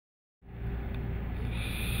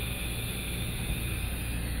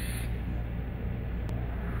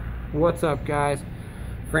What's up, guys?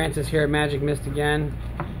 Francis here at Magic Mist again,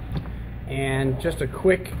 and just a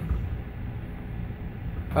quick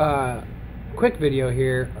video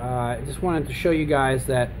here. I just wanted to show you guys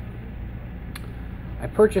that I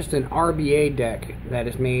purchased an RBA deck that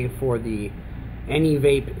is made for the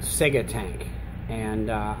Anyvape Sega tank, and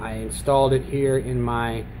I installed it here in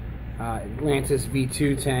my Atlantis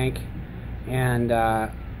V2 tank, and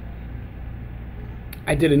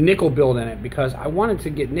I did a nickel build in it because I wanted to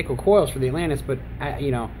get nickel coils for the Atlantis, but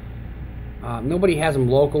nobody has them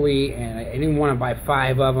locally, and I didn't want to buy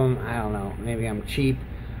 5 of them. I don't know, maybe I'm cheap,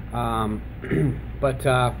 but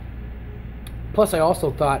plus I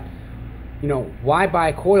also thought, why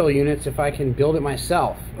buy coil units if I can build it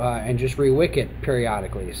myself and just rewick it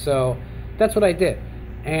periodically? So that's what I did,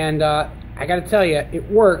 and I got to tell you, it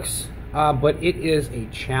works, but it is a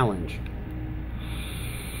challenge.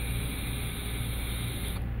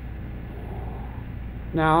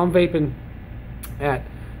 Now I'm vaping at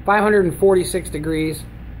 546 degrees.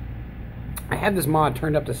 I had this mod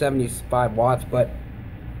turned up to 75 watts, but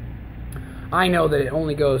I know that it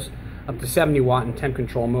only goes up to 70 watt in temp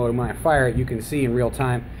control mode, and when I fire it, you can see in real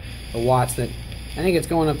time the watts that I think it's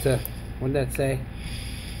going up to. What did that say?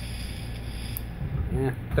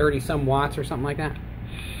 30 some watts or something like that.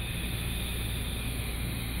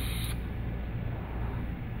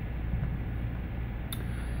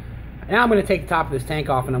 Now I'm going to take the top of this tank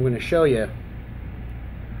off, and I'm going to show you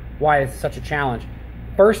why it's such a challenge.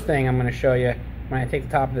 First thing I'm going to show you when I take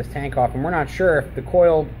the top of this tank off, and we're not sure if the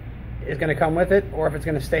coil is going to come with it or if it's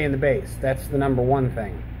going to stay in the base. That's the number one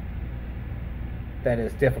thing that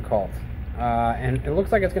is difficult. And it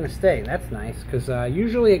looks like it's going to stay. That's nice, because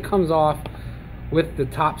usually it comes off with the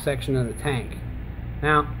top section of the tank.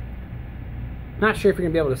 Now, not sure if you're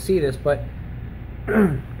going to be able to see this, but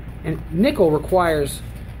and nickel requires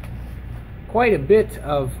quite a bit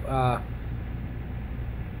of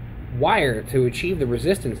wire to achieve the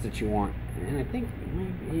resistance that you want, and I think you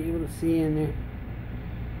might be able to see in there.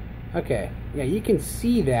 Okay, yeah, you can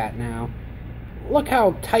see that now. Look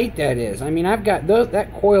how tight that is. I mean, I've got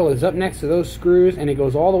that coil is up next to those screws, and it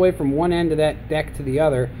goes all the way from one end of that deck to the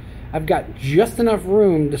other. I've got just enough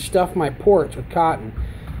room to stuff my ports with cotton.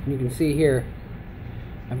 And you can see here,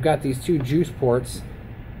 I've got these 2 juice ports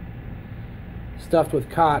stuffed with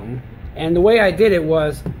cotton. And the way I did it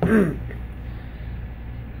was,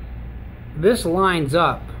 this lines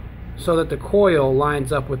up so that the coil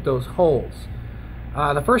lines up with those holes.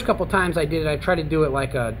 The first couple times I did it, I tried to do it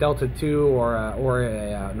like a Delta 2 or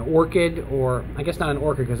an Orchid, or I guess not an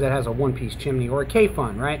Orchid because that has a one-piece chimney, or a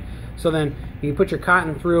K-Fun, right? So then you put your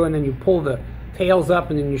cotton through, and then you pull the tails up,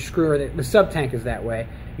 and then you screw it. The sub-tank is that way.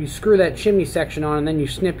 You screw that chimney section on, and then you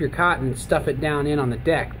snip your cotton and stuff it down in on the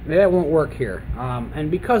deck. That won't work here. And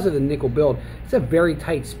because of the nickel build, it's a very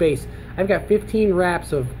tight space. I've got 15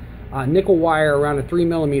 wraps of nickel wire around a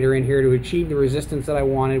 3mm in here to achieve the resistance that I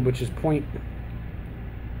wanted, which is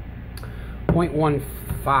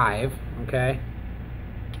 0.15, okay?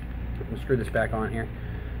 I'll screw this back on here.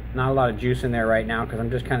 Not a lot of juice in there right now because I'm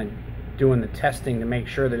just kind of doing the testing to make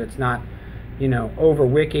sure that it's not, over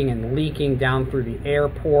wicking and leaking down through the air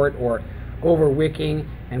port, or over wicking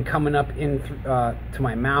and coming up in to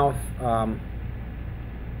my mouth.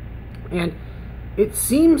 And it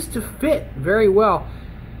seems to fit very well.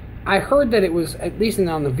 I heard that it was, at least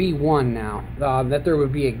on the V1 now, that there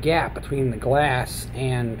would be a gap between the glass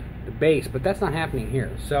and the base, but that's not happening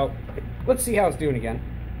here. So let's see how it's doing again.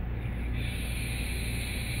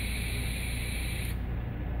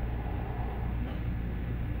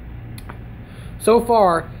 So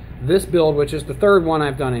far, this build, which is the 3rd one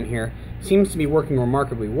I've done in here, seems to be working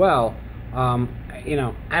remarkably well. I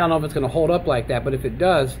don't know if it's going to hold up like that, but if it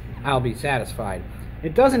does, I'll be satisfied.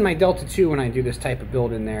 It does in my Delta 2 when I do this type of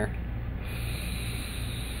build in there.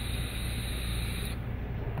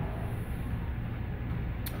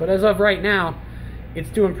 But as of right now, it's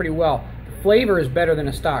doing pretty well. The flavor is better than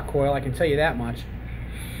a stock coil, I can tell you that much.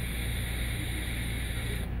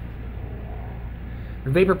 The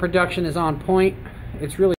vapor production is on point. It's really